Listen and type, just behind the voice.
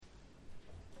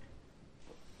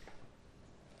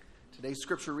Today's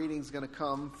scripture reading is going to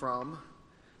come from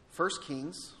 1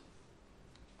 Kings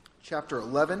chapter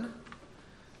 11. I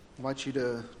invite you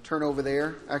to turn over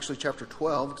there. Actually, chapter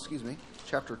 12,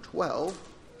 Chapter 12.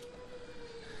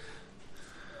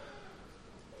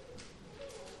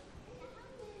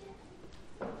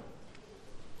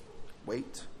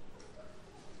 Wait.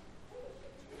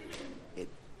 It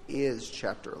is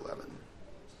chapter 11.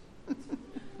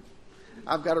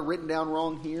 I've got it written down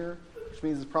wrong here, which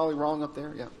means it's probably wrong up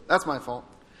there. Yeah, that's my fault.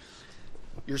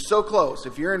 You're so close.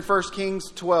 If you're in 1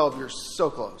 Kings 12, you're so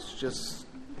close. Just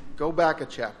go back a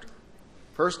chapter.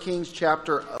 1 Kings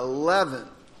chapter 11.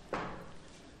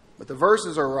 But the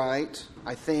verses are right,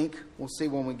 I think. We'll see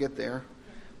when we get there.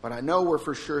 But I know we're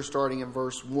for sure starting in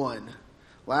verse 1.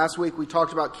 Last week we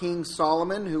talked about King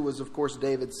Solomon, who was, of course,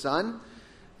 David's son.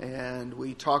 And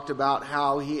we talked about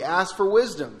how he asked for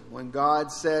wisdom. When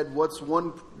God said, what's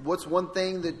one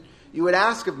thing that you would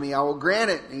ask of me? I will grant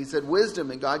it. And he said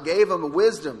wisdom. And God gave him a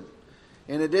wisdom.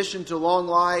 In addition to long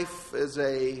life as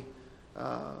a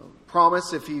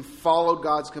promise, if he followed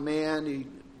God's command, he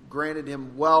granted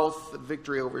him wealth,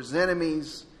 victory over his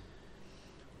enemies.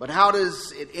 But how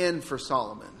does it end for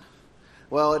Solomon?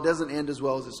 Well, it doesn't end as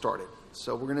well as it started.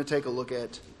 So we're going to take a look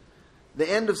at the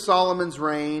end of Solomon's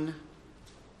reign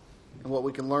and what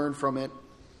we can learn from it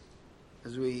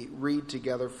as we read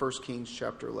together 1 Kings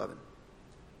chapter 11.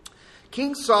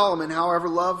 King Solomon, however,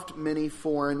 loved many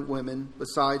foreign women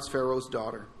besides Pharaoh's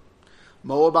daughter.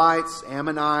 Moabites,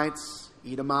 Ammonites,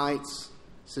 Edomites,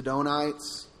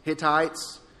 Sidonites,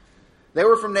 Hittites. They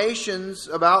were from nations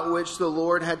about which the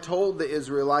Lord had told the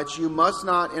Israelites, you must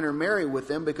not intermarry with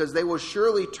them because they will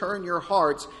surely turn your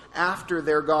hearts after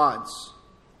their gods.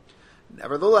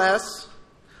 Nevertheless,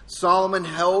 Solomon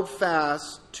held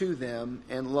fast to them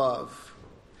in love.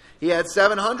 He had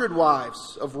 700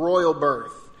 wives of royal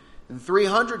birth and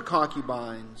 300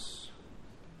 concubines,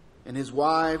 and his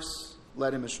wives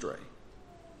led him astray.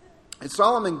 As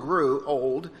Solomon grew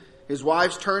old, his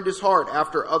wives turned his heart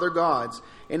after other gods,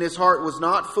 and his heart was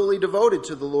not fully devoted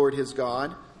to the Lord his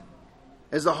God,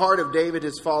 as the heart of David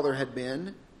his father had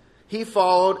been. He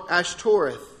followed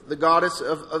Ashtoreth, the goddess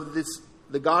of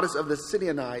the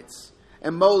Sidonites,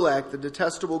 and Molech, the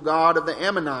detestable god of the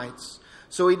Ammonites.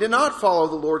 So he did not follow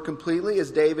the Lord completely, as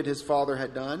David his father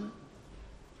had done.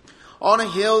 On a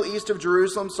hill east of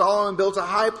Jerusalem, Solomon built a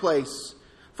high place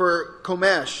for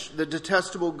Chemosh, the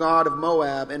detestable god of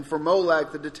Moab, and for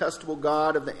Molech, the detestable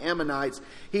god of the Ammonites.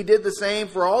 He did the same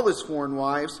for all his foreign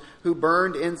wives, who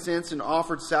burned incense and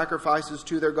offered sacrifices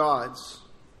to their gods.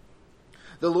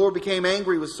 The Lord became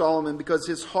angry with Solomon because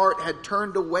his heart had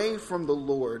turned away from the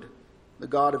Lord, the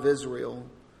God of Israel,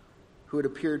 who had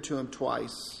appeared to him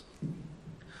twice.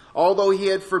 Although he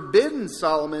had forbidden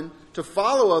Solomon to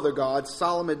follow other gods,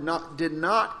 Solomon did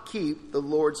not keep the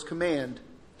Lord's command.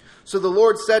 So the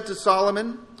Lord said to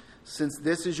Solomon, since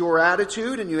this is your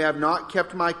attitude and you have not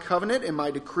kept my covenant and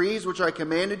my decrees which I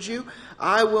commanded you,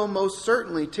 I will most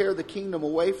certainly tear the kingdom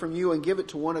away from you and give it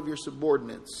to one of your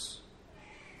subordinates.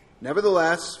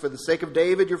 Nevertheless, for the sake of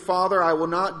David your father, I will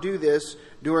not do this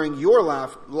during your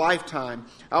lifetime.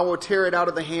 I will tear it out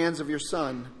of the hands of your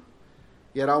son.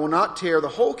 Yet I will not tear the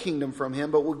whole kingdom from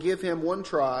him, but will give him one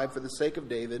tribe for the sake of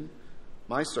David,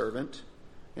 my servant,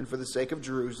 and for the sake of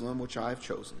Jerusalem, which I have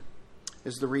chosen.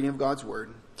 This is the reading of God's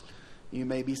word. You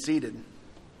may be seated.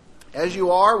 As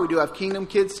you are, we do have Kingdom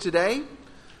Kids today.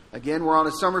 Again, we're on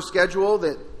a summer schedule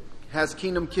that has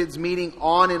Kingdom Kids meeting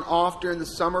on and off during the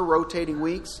summer, rotating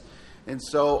weeks. And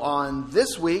so on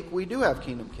this week, we do have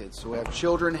Kingdom Kids. So we have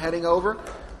children heading over.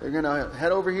 They're going to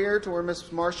head over here to where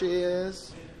Miss Marcia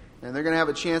is. And they're going to have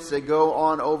a chance to go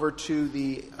on over to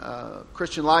the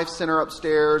Christian Life Center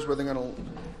upstairs, where they're going to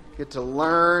get to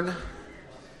learn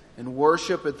and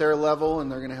worship at their level.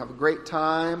 And they're going to have a great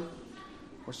time.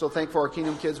 We're so thankful for our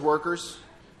Kingdom Kids workers.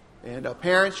 And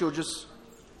parents, you'll just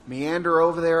meander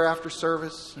over there after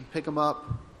service and pick them up.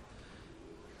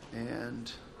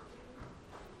 And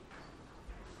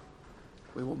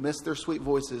we will miss their sweet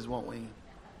voices, won't we?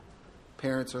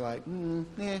 Parents are like,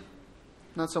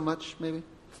 not so much, maybe.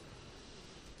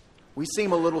 We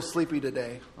seem a little sleepy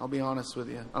today, I'll be honest with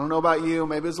you. I don't know about you.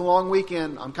 Maybe it's a long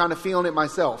weekend. I'm kind of feeling it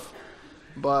myself.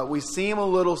 But we seem a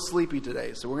little sleepy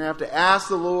today. So we're going to have to ask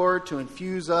the Lord to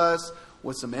infuse us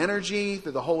with some energy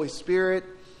through the Holy Spirit.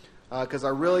 Because I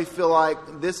really feel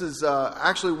like this is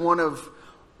actually one of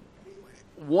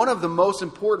the most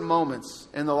important moments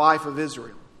in the life of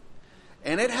Israel.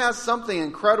 And it has something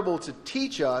incredible to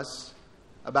teach us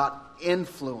about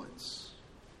influence.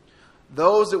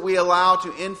 Those that we allow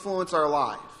to influence our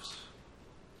lives.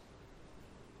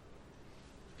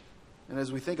 And as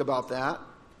we think about that,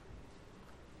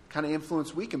 kind of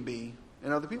influence we can be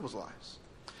in other people's lives.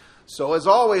 So as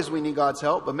always, we need God's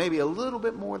help, but maybe a little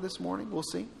bit more this morning. We'll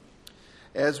see.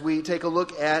 As we take a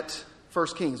look at 1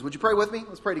 Kings. Would you pray with me?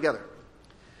 Let's pray together.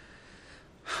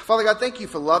 Father God, thank you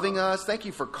for loving us. Thank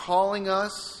you for calling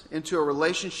us into a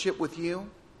relationship with you.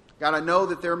 God, I know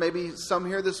that there may be some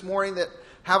here this morning that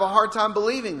have a hard time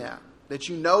believing that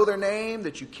you know their name,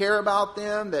 that you care about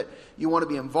them, that you want to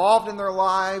be involved in their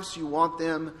lives. You want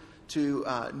them to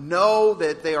know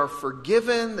that they are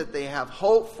forgiven, that they have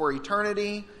hope for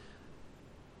eternity.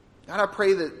 God, I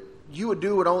pray that you would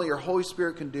do what only your Holy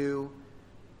Spirit can do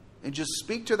and just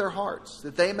speak to their hearts,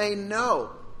 that they may know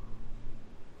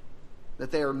that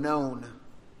they are known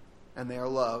and they are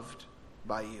loved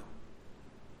by you.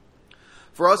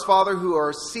 For us, Father, who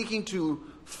are seeking to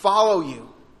follow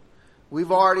you,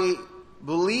 we've already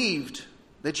believed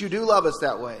that you do love us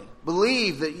that way.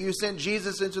 Believe that you sent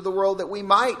Jesus into the world that we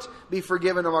might be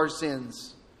forgiven of our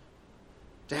sins.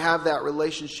 To have that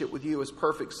relationship with you as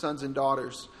perfect sons and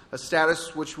daughters, a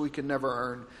status which we could never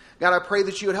earn. God, I pray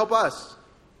that you would help us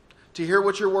to hear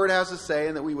what your word has to say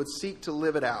and that we would seek to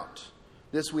live it out.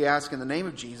 This we ask in the name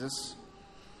of Jesus.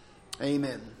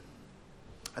 Amen.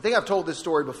 I think I've told this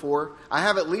story before. I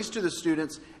have at least to the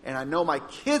students, and I know my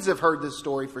kids have heard this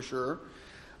story for sure.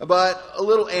 But a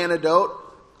little anecdote.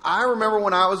 I remember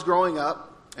when I was growing up,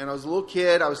 and I was a little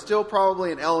kid. I was still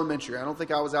probably in elementary. I don't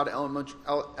think I was out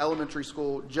of elementary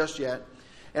school just yet.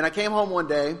 And I came home one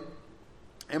day,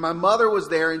 and my mother was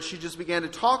there, and she just began to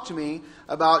talk to me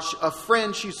about a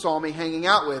friend she saw me hanging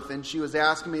out with. And she was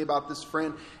asking me about this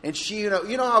friend. And she, you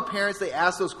know how parents, they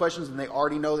ask those questions and they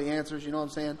already know the answers, you know what I'm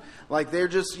saying? Like they're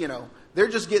just, they're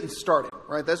just getting started,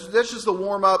 right? That's just a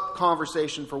warm-up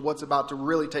conversation for what's about to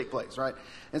really take place, right?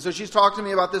 And so she's talking to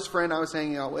me about this friend I was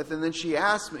hanging out with. And then she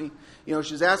asked me,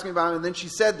 she's asking me about him. And then she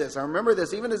said this. I remember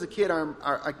this. Even as a kid, I'm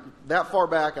that far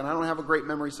back, and I don't have a great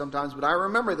memory sometimes, but I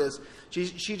remember this.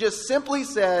 She just simply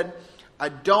said, I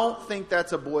don't think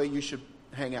that's a boy you should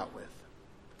hang out with.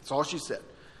 That's all she said.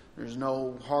 There's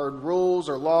no hard rules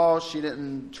or laws. She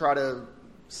didn't try to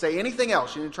say anything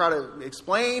else. She didn't try to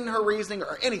explain her reasoning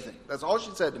or anything. That's all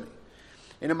she said to me.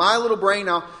 And in my little brain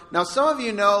now some of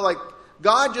you know, like,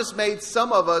 God just made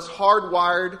some of us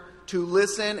hardwired to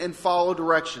listen and follow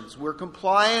directions. We're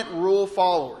compliant rule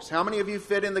followers. How many of you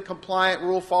fit in the compliant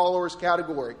rule followers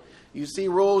category? You see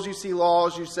rules, you see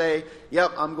laws, you say,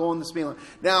 yep, I'm going the speed limit.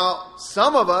 Now,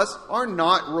 some of us are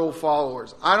not rule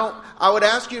followers. I would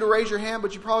ask you to raise your hand,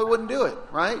 but you probably wouldn't do it,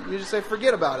 right? You just say,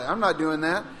 forget about it. I'm not doing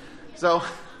that. So,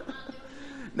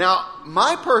 now,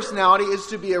 my personality is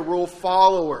to be a rule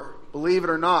follower, believe it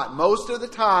or not. Most of the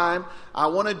time, I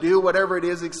want to do whatever it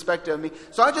is expected of me.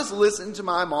 So I just listened to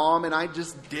my mom and I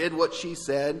just did what she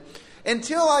said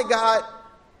until I got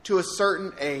to a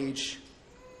certain age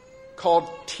called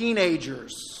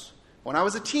teenagers. When I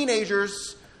was a teenager,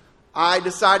 I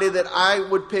decided that I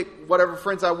would pick whatever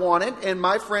friends I wanted, and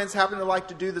my friends happened to like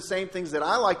to do the same things that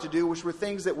I like to do, which were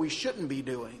things that we shouldn't be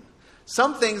doing.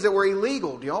 Some things that were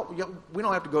illegal. We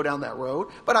don't have to go down that road.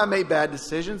 But I made bad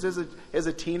decisions as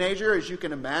a teenager, as you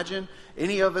can imagine.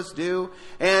 Any of us do.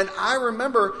 And I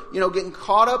remember, getting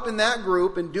caught up in that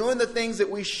group and doing the things that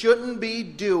we shouldn't be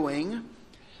doing.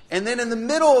 And then in the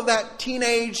middle of that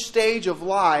teenage stage of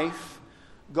life,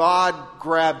 God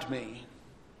grabbed me.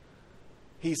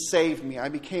 He saved me. I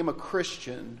became a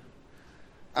Christian.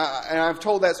 And I've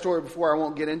told that story before. I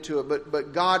won't get into it.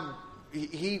 But God,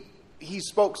 He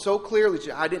spoke so clearly to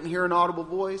me. I didn't hear an audible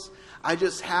voice. I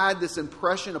just had this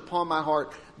impression upon my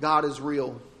heart. God is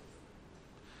real.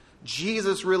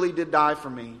 Jesus really did die for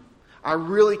me. I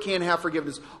really can have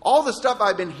forgiveness. All the stuff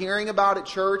I've been hearing about at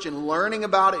church and learning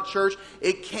about at church,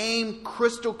 it came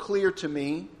crystal clear to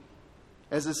me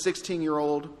as a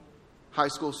 16-year-old high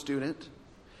school student.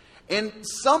 And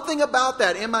something about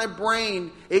that in my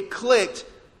brain, it clicked.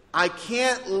 I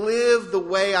can't live the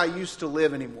way I used to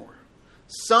live anymore.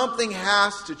 Something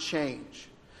has to change.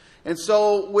 And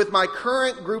so with my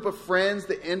current group of friends,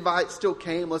 the invite still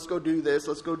came. Let's go do this.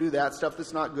 Let's go do that. Stuff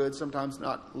that's not good, sometimes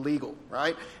not legal,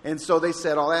 right? And so they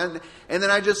said all that. And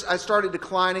then I started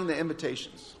declining the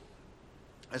invitations.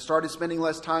 I started spending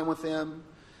less time with them.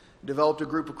 Developed a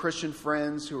group of Christian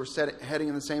friends who were heading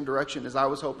in the same direction as I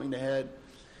was hoping to head.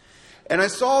 And I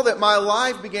saw that my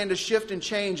life began to shift and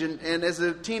change. And as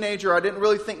a teenager, I didn't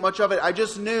really think much of it. I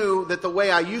just knew that the way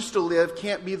I used to live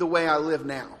can't be the way I live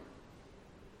now.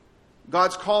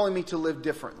 God's calling me to live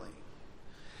differently.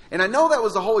 And I know that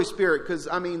was the Holy Spirit because,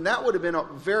 that would have been a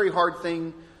very hard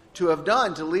thing to have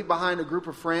done, to leave behind a group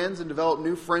of friends and develop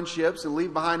new friendships and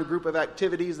leave behind a group of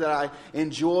activities that I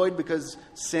enjoyed because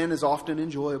sin is often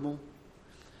enjoyable.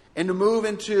 and to move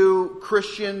into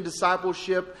Christian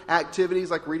discipleship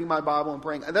activities like reading my Bible and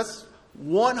praying. That's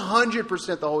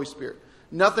 100% the Holy Spirit.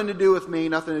 Nothing to do with me,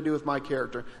 nothing to do with my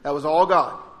character. That was all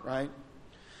God, right?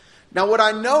 Now, what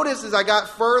I noticed as I got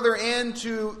further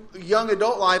into young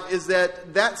adult life is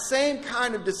that that same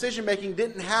kind of decision making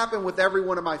didn't happen with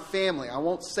everyone in my family. I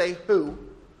won't say who,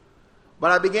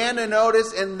 but I began to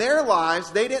notice in their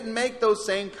lives, they didn't make those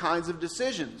same kinds of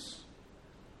decisions.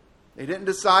 They didn't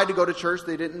decide to go to church.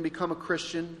 They didn't become a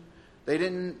Christian. They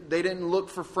didn't look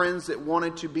for friends that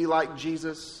wanted to be like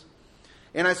Jesus.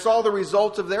 And I saw the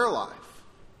results of their life.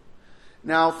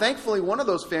 Now, thankfully, one of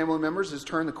those family members has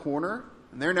turned the corner,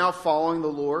 and they're now following the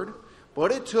Lord.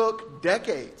 But it took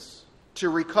decades to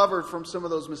recover from some of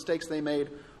those mistakes they made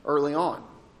early on.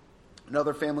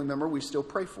 Another family member we still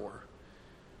pray for.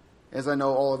 As I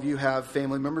know all of you have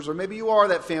family members, or maybe you are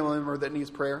that family member that needs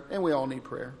prayer, and we all need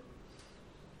prayer.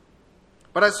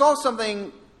 But I saw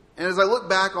something, and as I look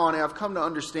back on it, I've come to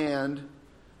understand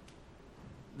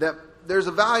that there's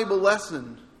a valuable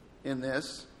lesson in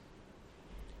this.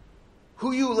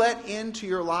 Who you let into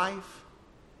your life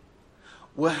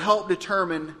will help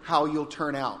determine how you'll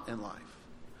turn out in life.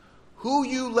 Who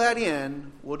you let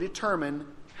in will determine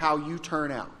how you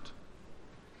turn out.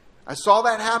 I saw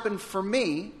that happen for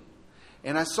me,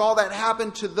 and I saw that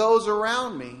happen to those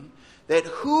around me, that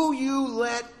who you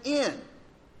let in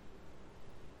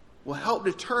will help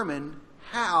determine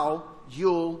how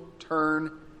you'll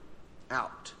turn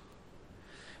out.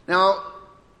 Now,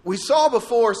 we saw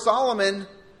before Solomon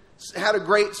had a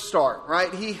great start,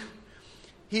 right?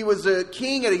 He was a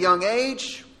king at a young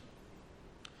age,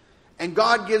 and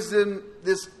God gives him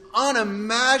this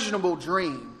unimaginable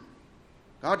dream.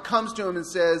 God comes to him and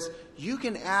says, "You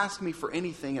can ask me for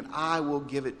anything and I will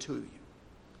give it to you."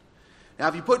 Now,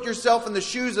 if you put yourself in the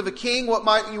shoes of a king, what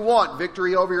might you want?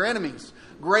 Victory over your enemies.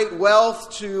 Great wealth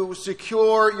to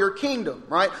secure your kingdom,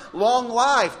 right? Long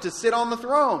life to sit on the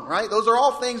throne, right? Those are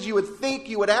all things you would think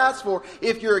you would ask for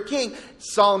if you're a king.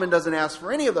 Solomon doesn't ask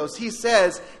for any of those. He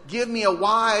says, "Give me a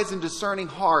wise and discerning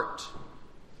heart."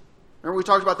 Remember we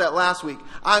talked about that last week.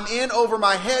 I'm in over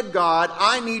my head, God.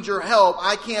 I need your help.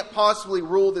 I can't possibly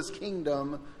rule this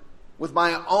kingdom with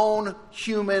my own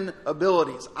human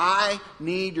abilities. I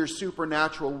need your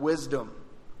supernatural wisdom.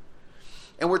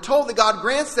 And we're told that God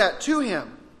grants that to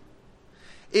him.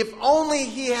 If only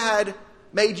he had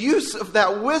made use of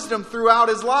that wisdom throughout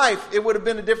his life, it would have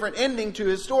been a different ending to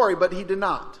his story, but he did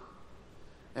not.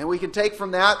 And we can take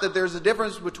from that there's a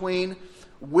difference between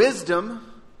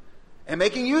wisdom and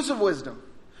making use of wisdom.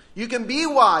 You can be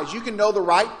wise. You can know the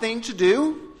right thing to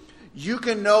do. You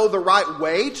can know the right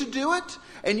way to do it.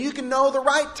 And you can know the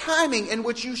right timing in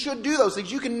which you should do those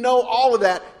things. You can know all of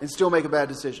that and still make a bad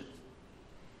decision.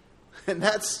 And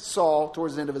that's Saul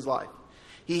towards the end of his life.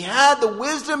 He had the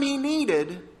wisdom he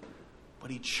needed, but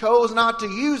he chose not to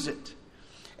use it.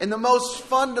 And the most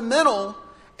fundamental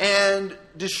and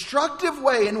destructive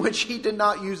way in which he did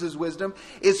not use his wisdom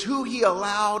is who he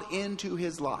allowed into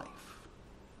his life.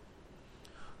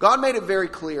 God made it very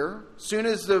clear. As soon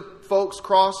as the folks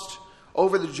crossed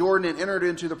over the Jordan and entered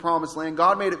into the promised land,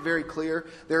 God made it very clear.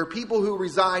 There are people who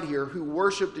reside here who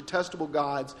worship detestable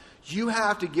gods. You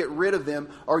have to get rid of them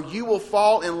or you will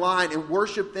fall in line and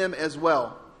worship them as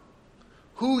well.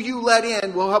 Who you let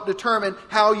in will help determine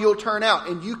how you'll turn out.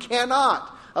 And you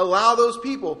cannot allow those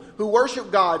people who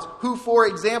worship gods, who, for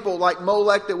example, like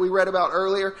Molech that we read about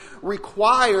earlier,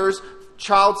 requires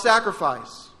child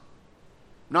sacrifice.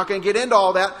 I'm not going to get into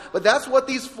all that, but that's what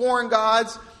these foreign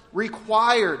gods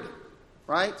required.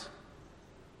 Right?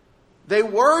 They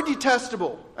were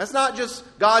detestable. That's not just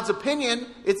God's opinion.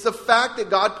 It's the fact that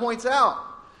God points out.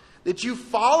 That you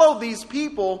follow these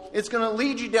people, it's going to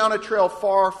lead you down a trail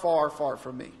far, far, far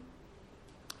from me.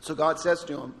 So God says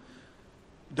to him,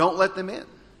 don't let them in.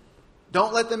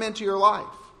 Don't let them into your life.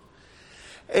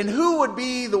 And who would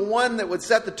be the one that would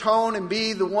set the tone and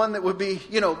be the one that would be,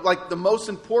 like the most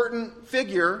important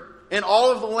figure in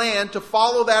all of the land to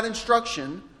follow that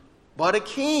instruction, but a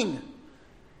king?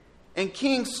 And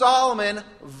King Solomon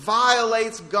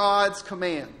violates God's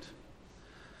command.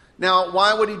 Now,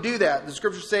 why would he do that? The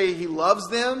scriptures say he loves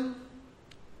them.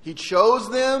 He chose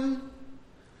them.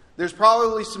 There's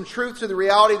probably some truth to the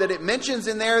reality that it mentions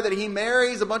in there that he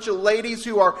marries a bunch of ladies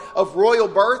who are of royal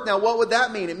birth. Now, what would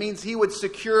that mean? It means he would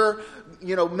secure,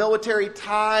 military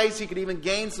ties. He could even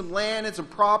gain some land and some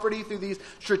property through these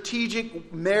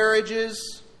strategic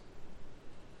marriages.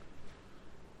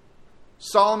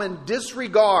 Solomon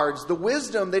disregards the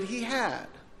wisdom that he had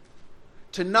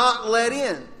to not let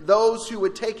in those who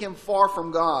would take him far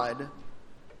from God.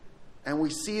 And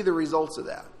we see the results of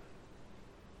that.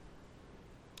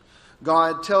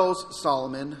 God tells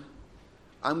Solomon,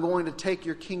 I'm going to take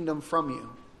your kingdom from you.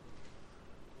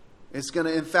 It's going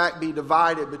to, in fact, be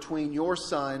divided between your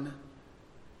son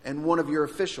and one of your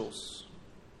officials.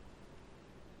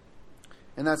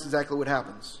 And that's exactly what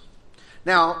happens.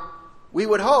 Now, we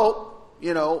would hope,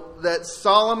 that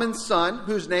Solomon's son,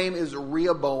 whose name is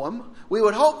Rehoboam, we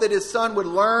would hope that his son would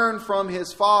learn from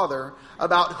his father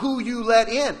about who you let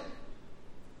in,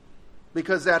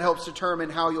 because that helps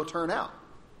determine how you'll turn out.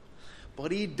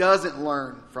 But he doesn't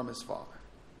learn from his father.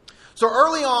 So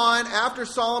early on, after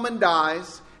Solomon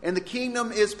dies, and the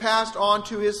kingdom is passed on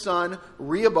to his son,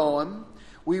 Rehoboam,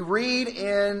 we read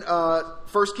in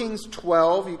 1 Kings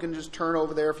 12. You can just turn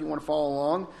over there if you want to follow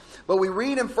along. But we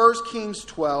read in 1 Kings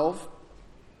 12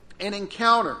 an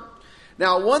encounter.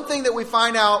 Now, one thing that we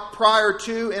find out prior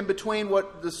to and between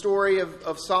what the story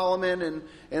of Solomon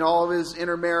and all of his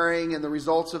intermarrying and the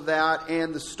results of that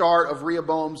and the start of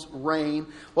Rehoboam's reign,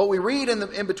 what we read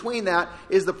in between that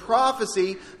is the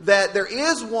prophecy that there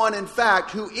is one, in fact,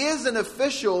 who is an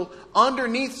official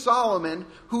underneath Solomon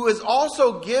who is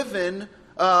also given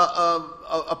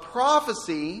a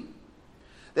prophecy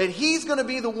that he's going to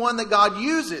be the one that God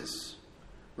uses.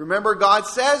 Remember, God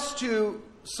says to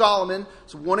Solomon,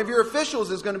 so one of your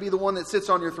officials is going to be the one that sits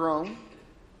on your throne.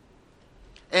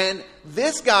 And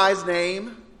this guy's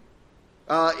name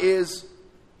is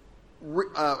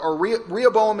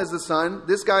Rehoboam is the son.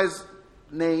 This guy's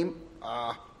name,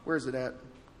 where is it at?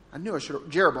 I knew I should have.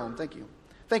 Jeroboam, thank you.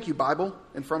 Thank you, Bible,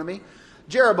 in front of me.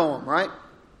 Jeroboam, right?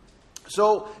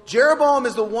 So Jeroboam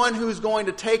is the one who's going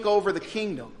to take over the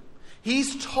kingdom.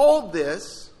 He's told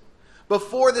this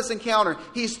before this encounter.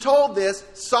 He's told this.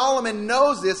 Solomon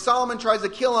knows this. Solomon tries to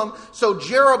kill him, so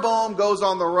Jeroboam goes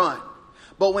on the run.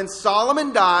 But when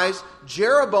Solomon dies,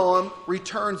 Jeroboam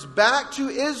returns back to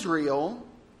Israel,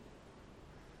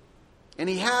 and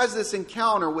he has this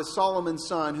encounter with Solomon's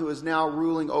son, who is now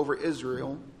ruling over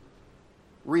Israel,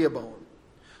 Rehoboam.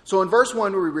 So in verse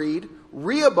 1 we read,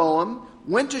 Rehoboam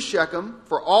went to Shechem,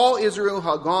 for all Israel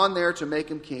had gone there to make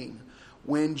him king.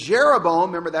 When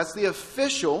Jeroboam, remember that's the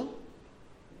official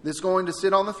that's going to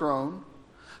sit on the throne,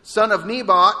 son of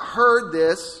Nebat, heard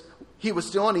this. He was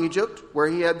still in Egypt, where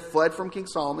he had fled from King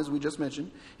Solomon, as we just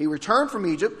mentioned. He returned from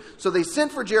Egypt, so they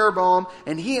sent for Jeroboam,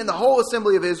 and he and the whole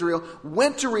assembly of Israel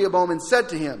went to Rehoboam and said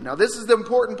to him, now this is the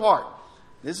important part.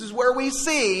 This is where we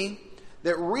see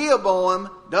that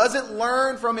Rehoboam doesn't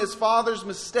learn from his father's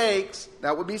mistakes,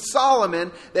 that would be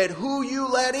Solomon, that who you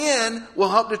let in will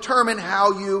help determine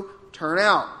how you turn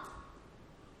out.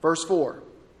 Verse 4.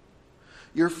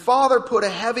 Your father put a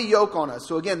heavy yoke on us.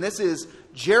 So again, this is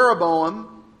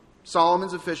Jeroboam,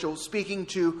 Solomon's official, speaking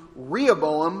to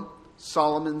Rehoboam,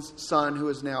 Solomon's son, who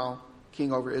is now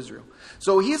king over Israel.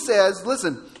 So he says,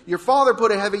 listen, your father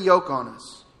put a heavy yoke on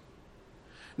us.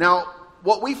 Now,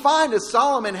 what we find is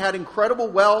Solomon had incredible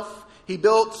wealth. He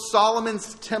built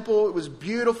Solomon's temple. It was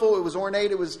beautiful. It was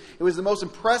ornate. It was the most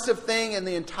impressive thing in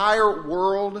the entire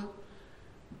world.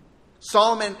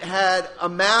 Solomon had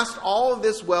amassed all of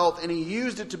this wealth, and he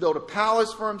used it to build a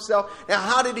palace for himself. Now,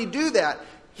 how did he do that?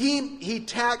 He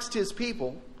taxed his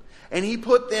people, and he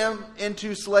put them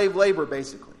into slave labor,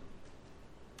 basically.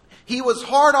 He was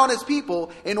hard on his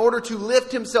people in order to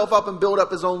lift himself up and build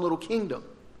up his own little kingdom.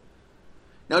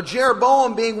 Now,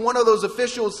 Jeroboam, being one of those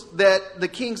officials that the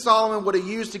King Solomon would have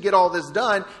used to get all this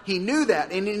done, he knew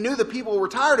that. And he knew the people were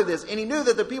tired of this. And he knew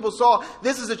that the people saw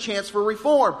this is a chance for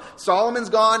reform. Solomon's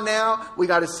gone now. We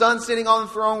got his son sitting on the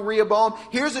throne, Rehoboam.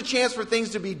 Here's a chance for things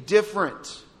to be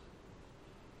different.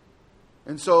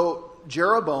 And so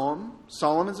Jeroboam,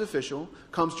 Solomon's official,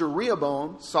 comes to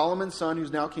Rehoboam, Solomon's son,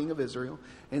 who's now king of Israel,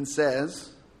 and says,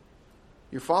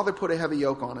 your father put a heavy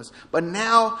yoke on us, but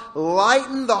now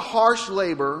lighten the harsh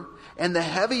labor and the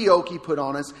heavy yoke he put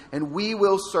on us, and we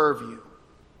will serve you.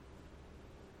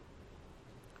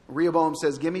 Rehoboam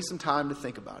says, give me some time to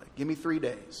think about it. Give me 3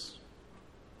 days.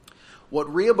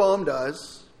 What Rehoboam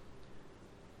does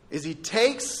is he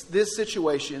takes this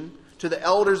situation to the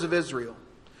elders of Israel,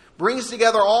 brings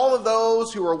together all of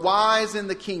those who are wise in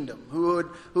the kingdom, who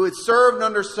had served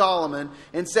under Solomon,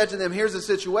 and said to them, here's the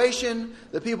situation.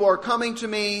 The people are coming to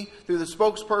me through the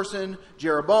spokesperson,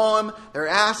 Jeroboam. They're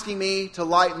asking me to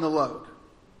lighten the load.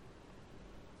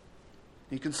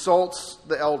 He consults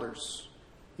the elders.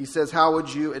 He says, how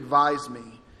would you advise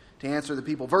me to answer the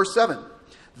people? Verse 7,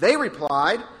 they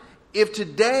replied, if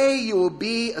today you will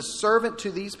be a servant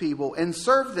to these people and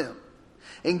serve them,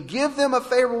 and give them a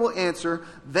favorable answer,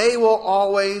 they will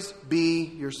always be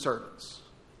your servants.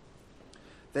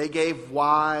 They gave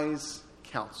wise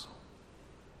counsel.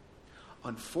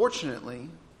 Unfortunately,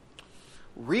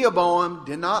 Rehoboam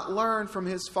did not learn from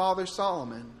his father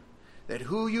Solomon that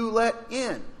who you let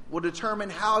in will determine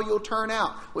how you'll turn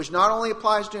out, which not only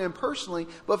applies to him personally,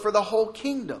 but for the whole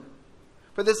kingdom.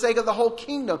 For the sake of the whole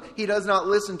kingdom, he does not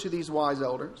listen to these wise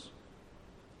elders.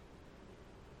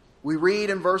 We read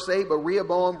in verse 8, but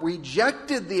Rehoboam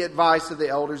rejected the advice that the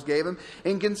elders gave him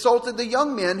and consulted the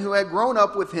young men who had grown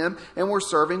up with him and were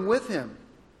serving with him.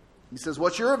 He says,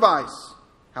 what's your advice?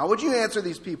 How would you answer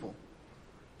these people?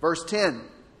 Verse 10.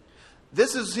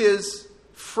 This is his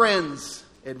friends'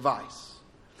 advice.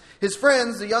 His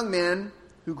friends, the young men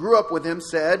who grew up with him,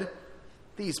 said,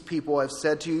 these people have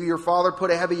said to you, your father put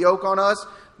a heavy yoke on us.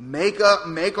 Make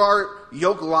our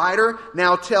yoke lighter.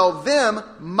 Now tell them,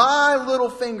 my little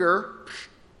finger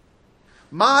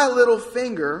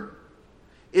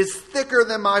is thicker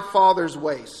than my father's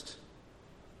waist.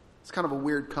 It's kind of a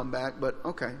weird comeback, but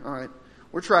okay, all right.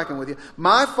 We're tracking with you.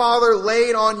 My father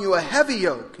laid on you a heavy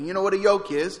yoke. And you know what a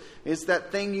yoke is? It's that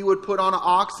thing you would put on an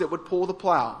ox that would pull the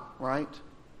plow, right?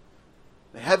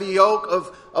 The heavy yoke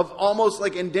of almost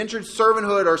like indentured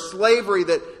servanthood or slavery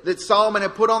that Solomon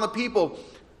had put on the people.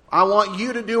 I want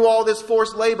you to do all this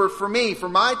forced labor for me, for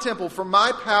my temple, for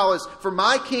my palace, for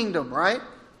my kingdom, right?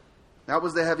 That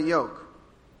was the heavy yoke.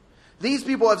 These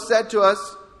people have said to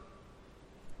us,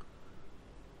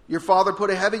 your father put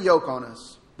a heavy yoke on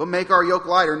us, but make our yoke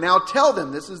lighter. Now tell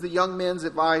them, this is the young men's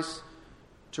advice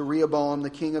to Rehoboam, the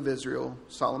king of Israel,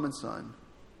 Solomon's son.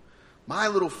 My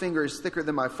little finger is thicker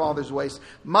than my father's waist.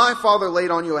 My father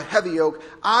laid on you a heavy yoke.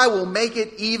 I will make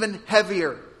it even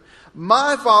heavier.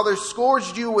 My father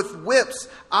scourged you with whips.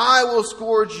 I will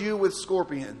scourge you with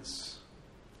scorpions.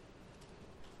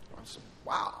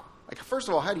 Wow. Like, first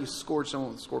of all, how do you scourge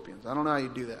someone with scorpions? I don't know how you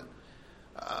do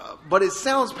that. But it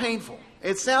sounds painful.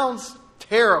 It sounds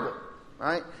terrible,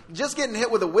 right? Just getting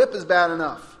hit with a whip is bad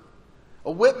enough.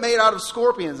 A whip made out of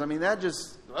scorpions. I mean, that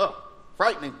just,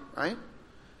 frightening, right?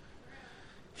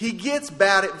 He gets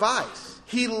bad advice.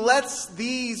 He lets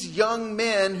these young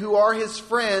men who are his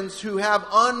friends, who have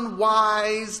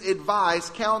unwise advice,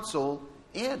 counsel,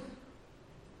 in.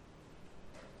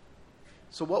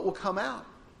 So what will come out?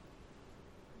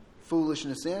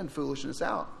 Foolishness in, foolishness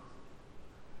out.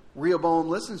 Rehoboam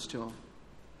listens to him.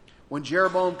 When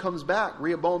Jeroboam comes back,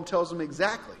 Rehoboam tells him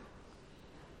exactly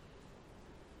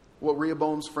what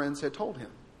Rehoboam's friends had told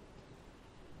him.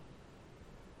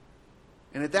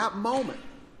 And at that moment,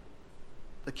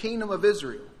 the kingdom of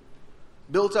Israel,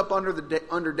 built up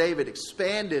under David,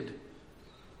 expanded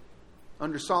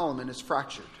under Solomon, is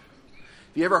fractured.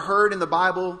 Have you ever heard in the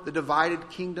Bible the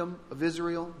divided kingdom of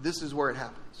Israel? This is where it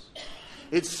happens.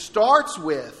 It starts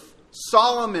with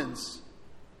Solomon's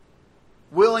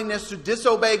willingness to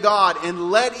disobey God and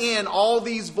let in all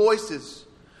these voices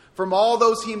from all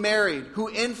those he married who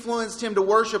influenced him to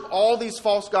worship all these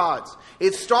false gods.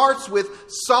 It starts with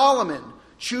Solomon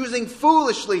choosing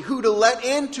foolishly who to let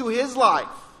into his life.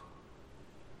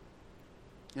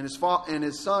 And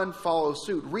his son follows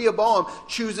suit. Rehoboam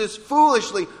chooses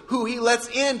foolishly who he lets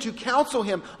in to counsel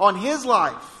him on his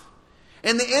life.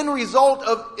 And the end result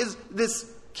is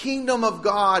this kingdom of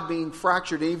God being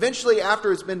fractured. And eventually,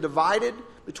 after it's been divided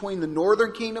between the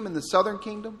northern kingdom and the southern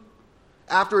kingdom,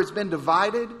 after it's been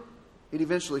divided, it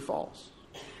eventually falls.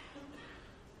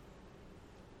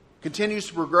 Continues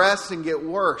to progress and get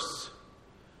worse,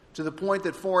 to the point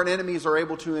that foreign enemies are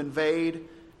able to invade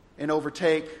and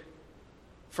overtake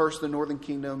first the northern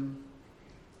kingdom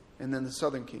and then the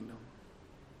southern kingdom.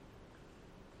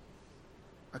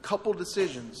 A couple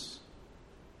decisions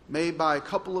made by a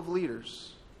couple of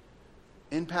leaders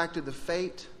impacted the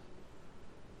fate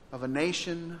of a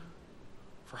nation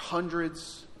for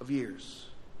hundreds of years.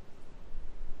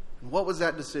 And what was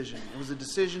that decision? It was a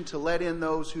decision to let in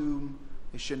those whom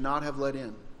they should not have let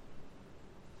in.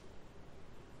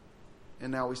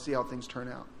 And now we see how things turn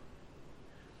out.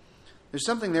 There's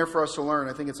something there for us to learn.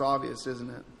 I think it's obvious,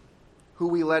 isn't it? Who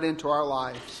we let into our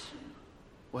lives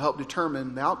will help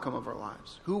determine the outcome of our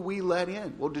lives. Who we let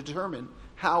in will determine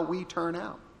how we turn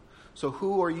out. So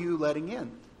who are you letting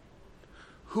in?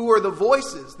 Who are the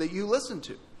voices that you listen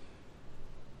to?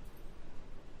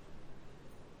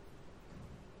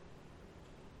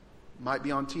 Might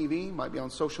be on TV, might be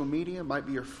on social media, might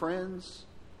be your friends,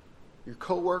 your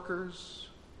coworkers.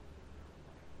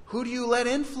 Who do you let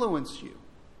influence you?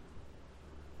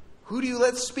 Who do you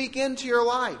let speak into your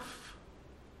life?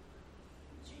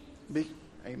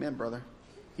 Amen, brother.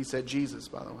 He said Jesus,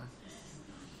 by the way.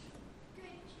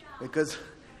 Because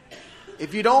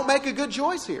if you don't make a good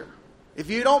choice here, if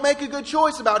you don't make a good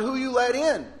choice about who you let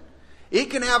in, it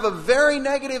can have a very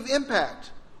negative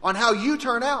impact on how you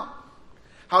turn out,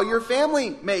 how your family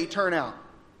may turn out,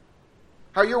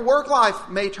 how your work life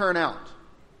may turn out.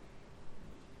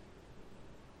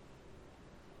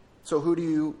 So who do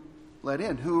you let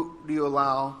in? Who do you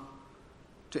allow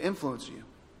to influence you?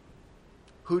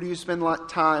 Who do you spend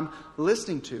time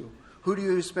listening to? Who do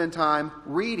you spend time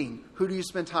reading? Who do you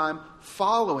spend time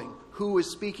following? Who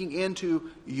is speaking into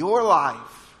your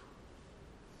life?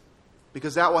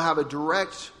 Because that will have a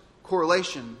direct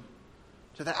correlation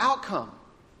to the outcome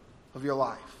of your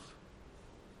life.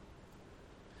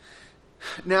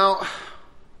 Now,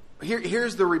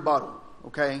 here's the rebuttal,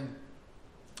 okay?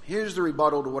 Here's the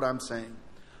rebuttal to what I'm saying.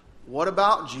 What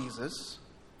about Jesus,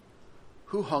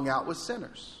 who hung out with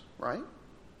sinners, right?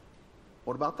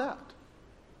 What about that,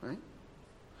 right?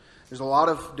 There's a lot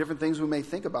of different things we may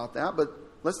think about that, but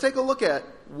let's take a look at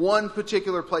one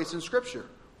particular place in Scripture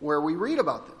where we read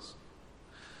about this.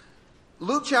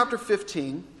 Luke chapter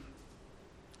 15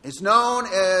 is known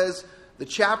as the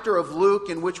chapter of Luke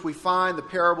in which we find the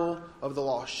parable of the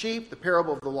lost sheep, the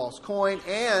parable of the lost coin,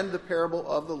 and the parable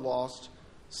of the lost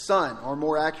son, or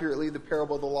more accurately, the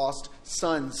parable of the lost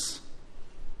sons.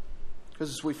 Because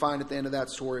as we find at the end of that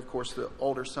story, of course, the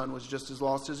older son was just as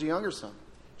lost as the younger son,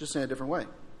 just in a different way.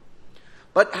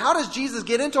 But how does Jesus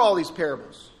get into all these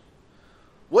parables?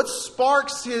 What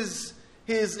sparks his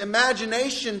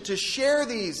imagination to share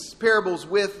these parables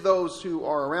with those who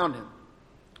are around him?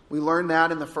 We learn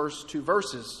that in the first 2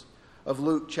 verses of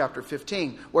Luke chapter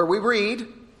 15, where we read,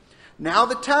 "Now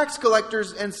the tax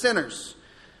collectors and sinners."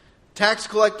 Tax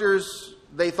collectors,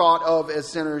 they thought of as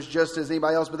sinners just as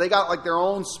anybody else, but they got like their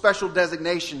own special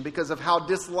designation because of how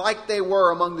disliked they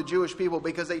were among the Jewish people,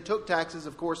 because they took taxes,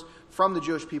 of course, from the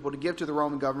Jewish people to give to the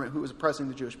Roman government who was oppressing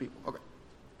the Jewish people. Okay.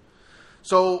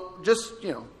 So just,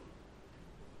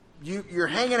 you're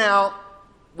hanging out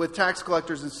with tax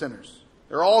collectors and sinners.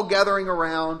 They're all gathering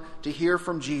around to hear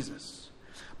from Jesus.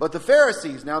 But the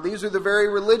Pharisees, now these are the very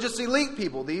religious elite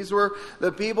people. These were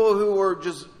the people who were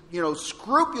just,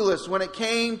 scrupulous when it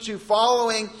came to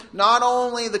following not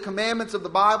only the commandments of the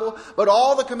Bible, but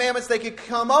all the commandments they could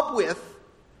come up with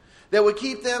that would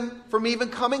keep them from even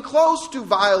coming close to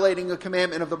violating a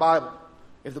commandment of the Bible.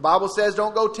 If the Bible says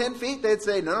don't go 10 feet, they'd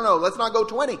say, no, let's not go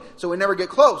 20. So we never get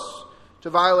close to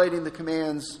violating the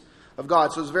commands of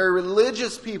God. So it's very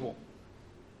religious people.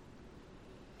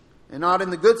 And not in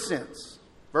the good sense.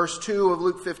 Verse 2 of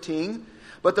Luke 15.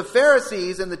 "But the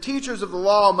Pharisees and the teachers of the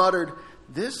law muttered,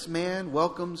 'This man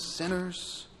welcomes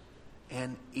sinners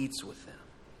and eats with them.'"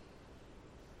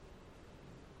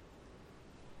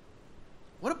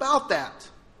 What about that?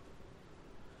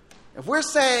 If we're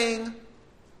saying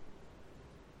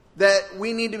that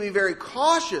we need to be very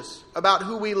cautious about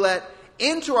who we let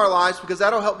into our lives because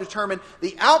that'll help determine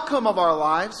the outcome of our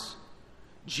lives,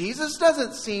 Jesus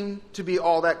doesn't seem to be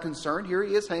all that concerned. Here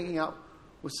he is hanging out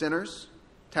with sinners,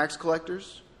 tax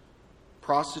collectors,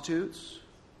 prostitutes.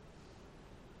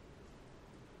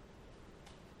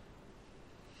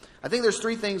 I think there's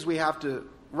 3 things we have to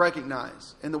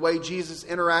recognize in the way Jesus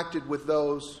interacted with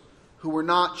those who were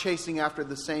not chasing after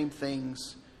the same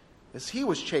things as he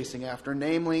was chasing after,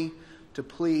 namely to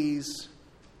please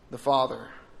the Father.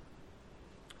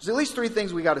 There's at least 3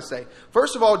 things we got to say.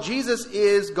 First of all, Jesus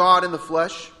is God in the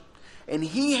flesh, and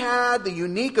he had the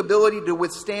unique ability to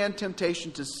withstand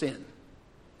temptation to sin.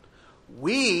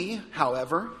 We,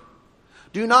 however,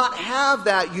 do not have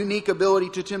that unique ability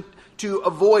to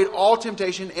avoid all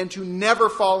temptation and to never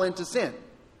fall into sin.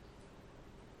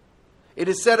 It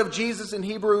is said of Jesus in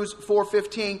Hebrews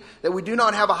 4:15 that we do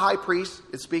not have a high priest.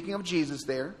 It's speaking of Jesus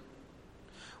there.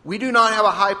 We do not have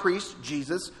a high priest,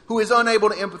 Jesus, who is unable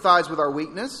to empathize with our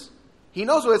weakness. He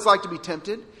knows what it's like to be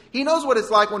tempted. He knows what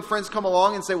it's like when friends come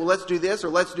along and say, well, let's do this or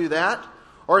let's do that.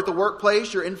 Or at the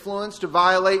workplace, you're influenced to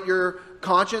violate your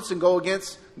conscience and go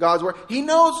against God's word. He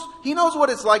knows what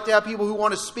it's like to have people who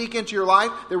want to speak into your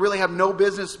life that really have no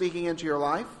business speaking into your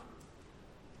life.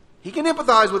 He can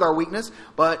empathize with our weakness,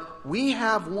 but we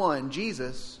have one,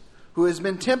 Jesus, who has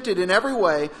been tempted in every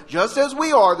way, just as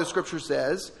we are, the Scripture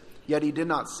says, yet he did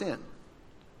not sin.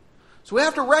 So we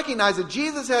have to recognize that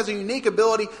Jesus has a unique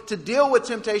ability to deal with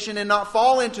temptation and not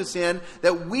fall into sin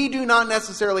that we do not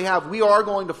necessarily have. We are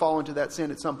going to fall into that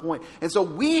sin at some point. And so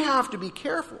we have to be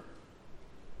careful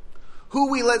who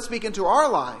we let speak into our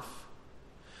life.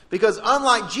 Because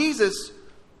unlike Jesus,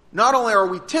 not only are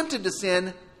we tempted to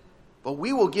sin, but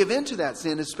we will give into that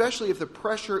sin, especially if the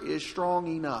pressure is strong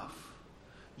enough.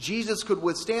 Jesus could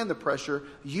withstand the pressure.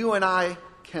 You and I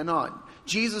cannot.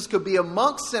 Jesus could be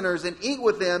amongst sinners and eat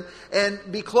with them and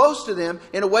be close to them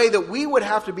in a way that we would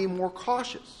have to be more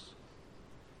cautious.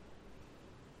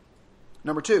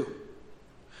 Number 2,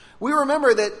 we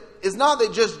remember that it's not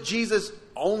that just Jesus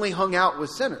only hung out with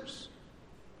sinners.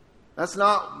 That's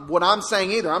not what I'm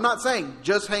saying either. I'm not saying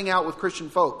just hang out with Christian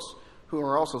folks, who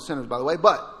are also sinners, by the way.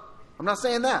 But I'm not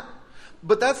saying that.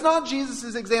 But that's not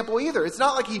Jesus' example either. It's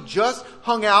not like he just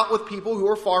hung out with people who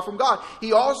were far from God.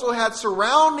 He also had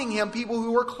surrounding him people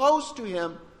who were close to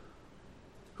him,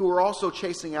 who were also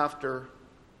chasing after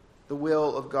the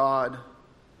will of God,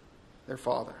 their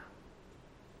Father.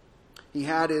 He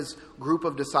had his group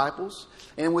of disciples,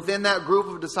 and within that group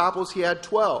of disciples he had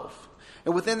 12.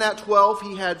 And within that 12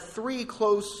 he had 3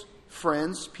 close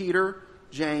friends, Peter,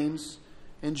 James,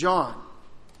 and John.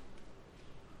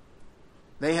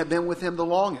 They had been with him the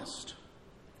longest.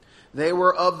 They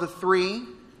were of the 3,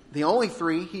 the only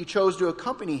 3 he chose to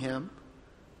accompany him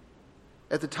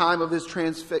at the time of his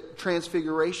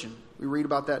transfiguration. We read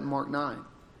about that in Mark 9.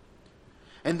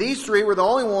 And these 3 were the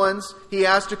only ones he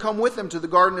asked to come with him to the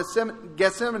Garden of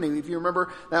Gethsemane. If you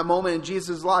remember that moment in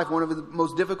Jesus' life, one of the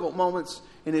most difficult moments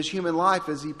in his human life,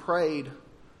 as he prayed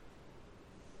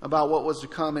about what was to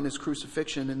come in his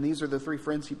crucifixion. And these are the 3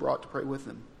 friends he brought to pray with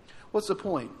him. What's the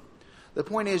point? The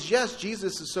point is, yes,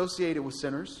 Jesus associated with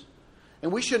sinners.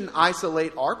 And we shouldn't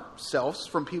isolate ourselves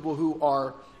from people who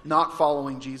are not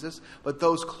following Jesus. But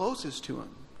those closest to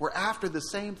him were after the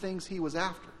same things he was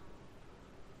after.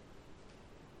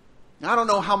 Now, I don't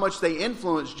know how much they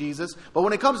influenced Jesus. But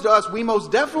when it comes to us, we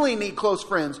most definitely need close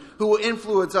friends who will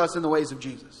influence us in the ways of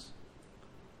Jesus.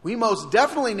 We most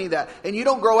definitely need that. And you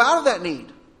don't grow out of that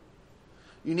need.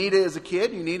 You need it as a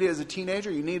kid. You need it as a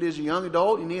teenager. You need it as a young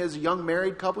adult. You need it as a young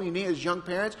married couple. You need it as young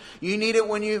parents. You need it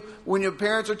when your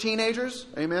parents are teenagers.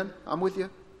 Amen. I'm with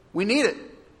you. We need it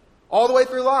all the way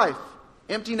through life.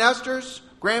 Empty nesters,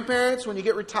 grandparents, when you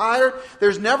get retired.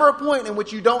 There's never a point in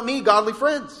which you don't need godly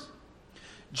friends.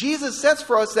 Jesus sets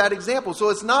for us that example. So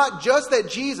it's not just that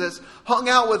Jesus hung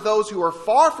out with those who are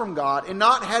far from God and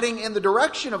not heading in the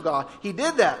direction of God. He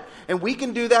did that. And we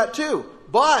can do that too.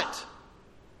 But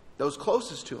those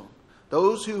closest to him,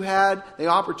 those who had the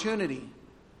opportunity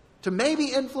to maybe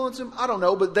influence him, I don't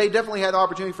know, but they definitely had the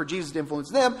opportunity for Jesus to influence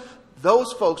them.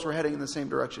 Those folks were heading in the same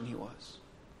direction he was.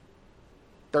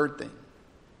 Third thing.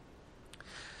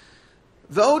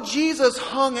 Though Jesus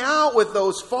hung out with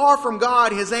those far from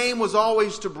God, his aim was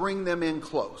always to bring them in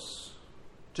close,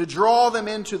 to draw them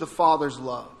into the Father's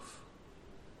love.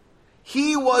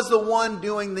 He was the one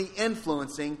doing the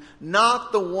influencing,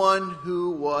 not the one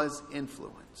who was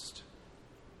influenced.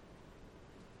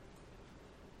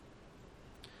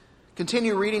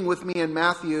 Continue reading with me in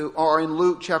Matthew or in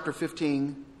Luke chapter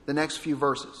 15, the next few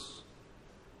verses.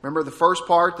 Remember the first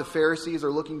part, the Pharisees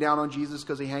are looking down on Jesus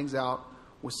because he hangs out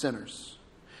with sinners.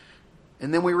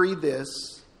 And then we read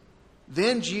this.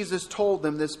 Then Jesus told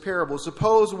them this parable.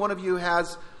 Suppose one of you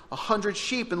has 100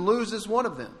 sheep and loses one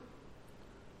of them.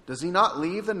 Does he not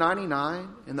leave the 99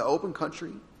 in the open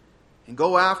country and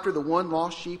go after the one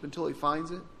lost sheep until he finds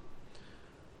it?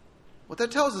 What that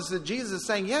tells us is that Jesus is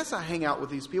saying, yes, I hang out with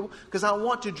these people because I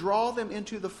want to draw them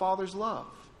into the Father's love.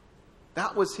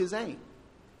 That was his aim.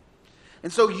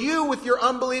 And so you, with your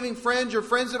unbelieving friends, your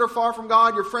friends that are far from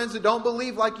God, your friends that don't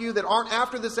believe like you, that aren't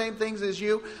after the same things as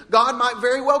you, God might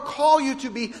very well call you to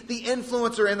be the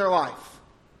influencer in their life.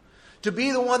 To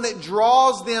be the one that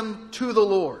draws them to the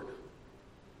Lord.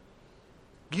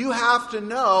 You have to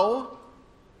know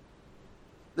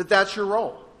that that's your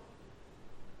role.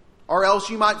 Or else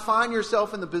you might find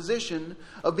yourself in the position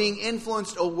of being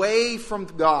influenced away from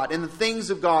God and the things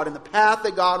of God and the path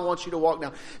that God wants you to walk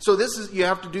down. So you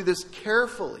have to do this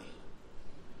carefully.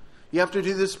 You have to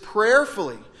do this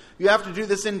prayerfully. You have to do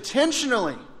this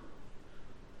intentionally.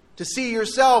 To see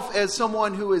yourself as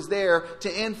someone who is there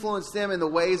to influence them in the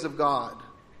ways of God.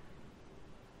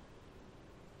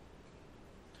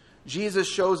 Jesus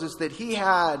shows us that he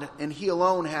had, and he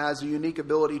alone has, a unique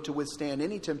ability to withstand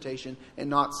any temptation and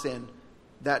not sin.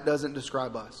 That doesn't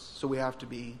describe us. So we have to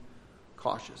be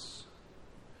cautious.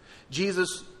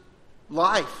 Jesus'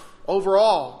 life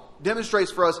overall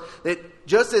demonstrates for us that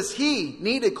just as he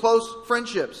needed close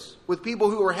friendships with people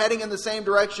who were heading in the same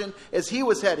direction as he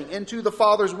was heading, into the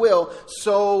Father's will,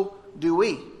 so do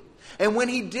we. And when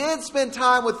he did spend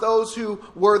time with those who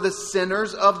were the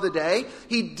sinners of the day,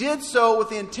 he did so with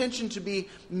the intention to be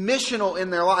missional in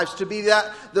their lives, to be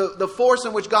the force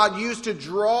in which God used to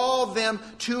draw them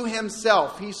to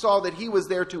himself. He saw that he was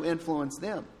there to influence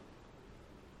them,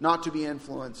 not to be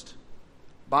influenced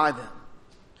by them.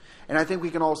 And I think we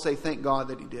can all say, thank God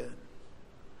that he did.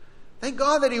 Thank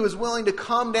God that he was willing to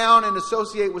come down and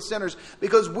associate with sinners,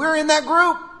 because we're in that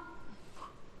group.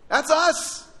 That's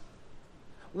us.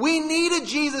 We needed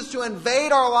Jesus to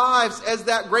invade our lives as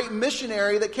that great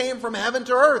missionary that came from heaven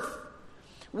to earth.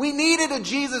 We needed a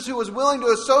Jesus who was willing to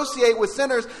associate with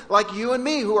sinners like you and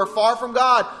me, who are far from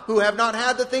God, who have not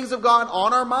had the things of God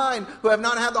on our mind, who have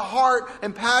not had the heart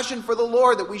and passion for the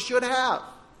Lord that we should have.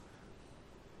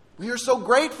 We are so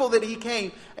grateful that He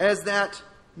came as that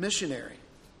missionary.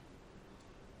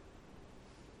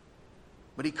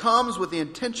 But He comes with the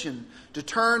intention to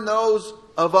turn those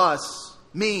of us,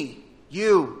 me,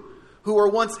 you, who were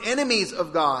once enemies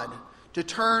of God, to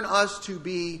turn us to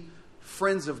be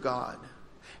friends of God.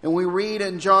 And we read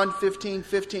in John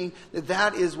 15:15 that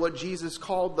that is what Jesus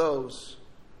called those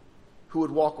who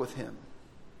would walk with Him.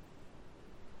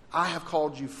 I have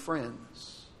called you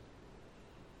friends.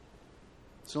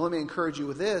 So let me encourage you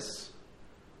with this.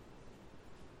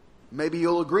 Maybe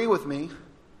you'll agree with me.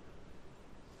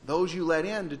 Those you let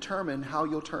in determine how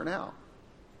you'll turn out.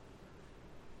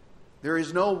 There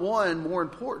is no one more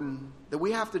important that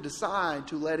we have to decide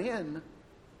to let in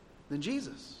than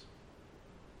Jesus.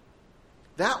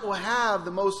 That will have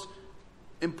the most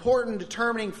important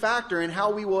determining factor in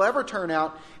how we will ever turn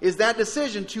out, is that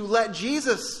decision to let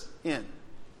Jesus in.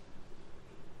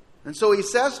 And so He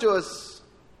says to us,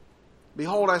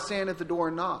 behold, I stand at the door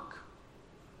and knock.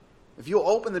 If you'll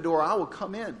open the door, I will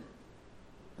come in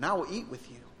and I will eat with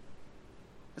you.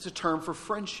 That's a term for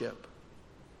friendship.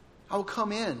 I will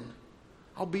come in.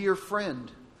 I'll be your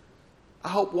friend. I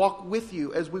hope walk with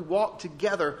you as we walk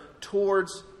together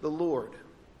towards the Lord.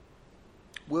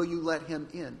 Will you let Him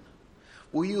in?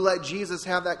 Will you let Jesus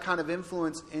have that kind of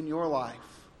influence in your life?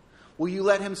 Will you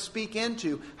let Him speak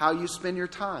into how you spend your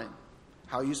time,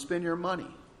 how you spend your money,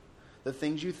 the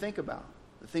things you think about,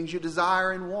 the things you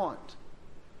desire and want,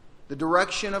 the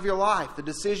direction of your life, the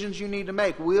decisions you need to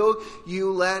make? Will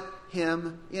you let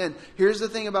Him in? Here's the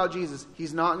thing about Jesus.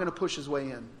 He's not going to push His way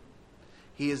in.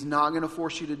 He is not going to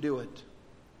force you to do it.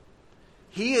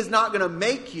 He is not going to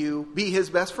make you be His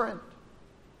best friend.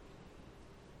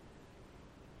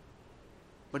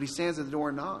 But He stands at the door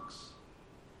and knocks.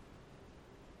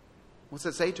 What's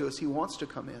that say to us? He wants to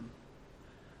come in.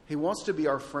 He wants to be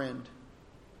our friend,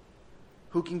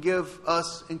 who can give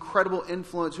us incredible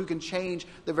influence, who can change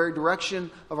the very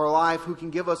direction of our life, who can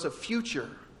give us a future,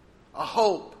 a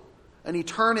hope, an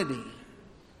eternity.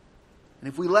 And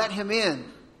if we let Him in,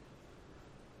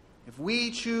 if we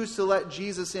choose to let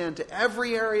Jesus into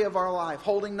every area of our life,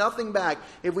 holding nothing back,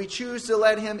 if we choose to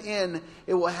let Him in,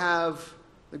 it will have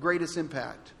the greatest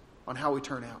impact on how we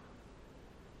turn out.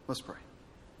 Let's pray.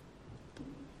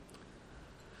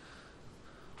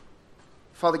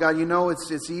 Father God, you know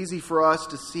it's easy for us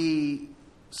to see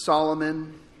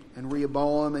Solomon and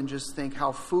Rehoboam and just think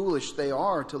how foolish they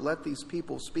are to let these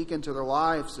people speak into their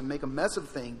lives and make a mess of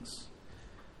things.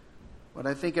 But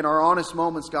I think in our honest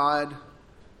moments, God,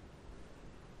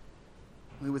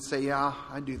 we would say, yeah,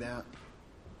 I do that.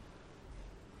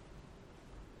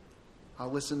 I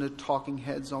listen to talking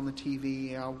heads on the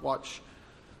TV. I watch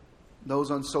those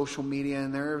on social media,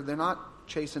 and they're not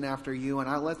chasing after you, and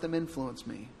I let them influence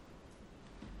me.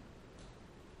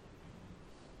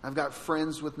 I've got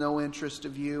friends with no interest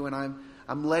of you, and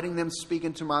I'm letting them speak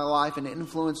into my life and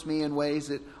influence me in ways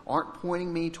that aren't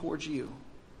pointing me towards you.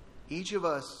 Each of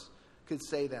us could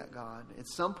say that, God, at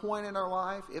some point in our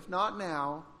life, if not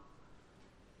now,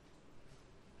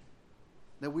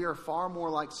 that we are far more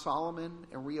like Solomon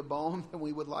and Rehoboam than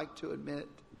we would like to admit.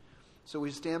 So we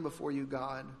stand before you,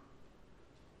 God.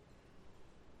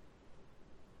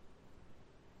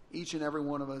 Each and every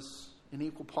one of us in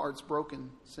equal parts broken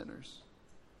sinners.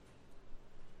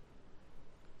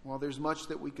 While there's much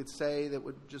that we could say that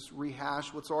would just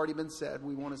rehash what's already been said,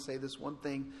 we want to say this one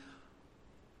thing.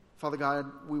 Father God,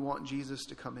 we want Jesus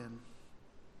to come in.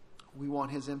 We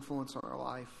want His influence on our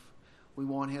life. We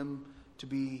want Him to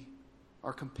be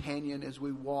our companion as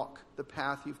we walk the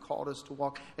path You've called us to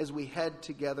walk, as we head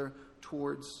together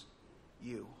towards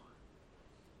You.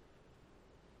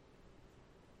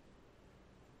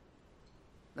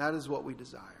 That is what we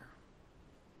desire.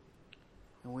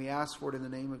 And we ask for it in the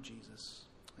name of Jesus.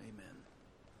 Amen.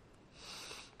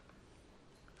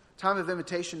 Time of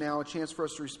invitation now, a chance for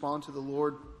us to respond to the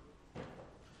Lord.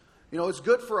 You know, it's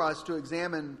good for us to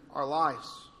examine our lives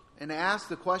and ask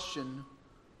the question,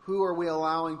 who are we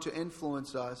allowing to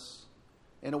influence us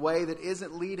in a way that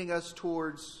isn't leading us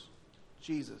towards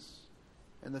Jesus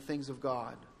and the things of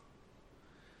God?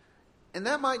 And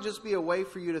that might just be a way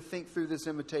for you to think through this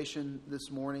invitation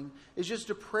this morning, is just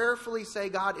to prayerfully say,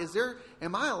 God,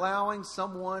 am I allowing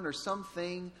someone or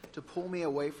something to pull me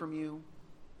away from You?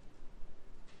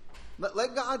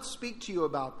 Let God speak to you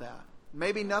about that.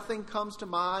 Maybe nothing comes to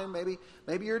mind. Maybe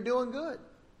you're doing good.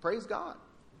 Praise God.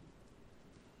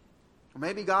 Or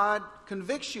maybe God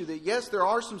convicts you that, yes, there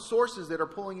are some sources that are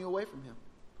pulling you away from Him.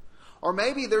 Or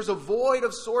maybe there's a void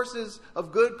of sources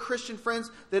of good Christian friends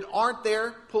that aren't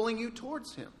there pulling you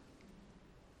towards Him.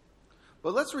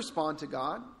 But let's respond to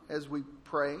God as we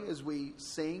pray, as we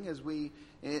sing, as we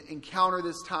encounter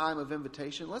this time of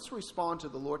invitation, let's respond to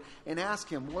the Lord and ask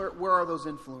Him, where are those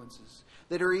influences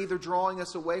that are either drawing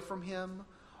us away from Him,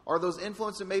 or those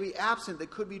influences that may be absent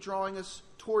that could be drawing us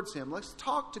towards Him? Let's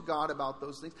talk to God about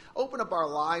those things. Open up our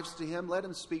lives to Him. Let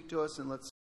Him speak to us, and let's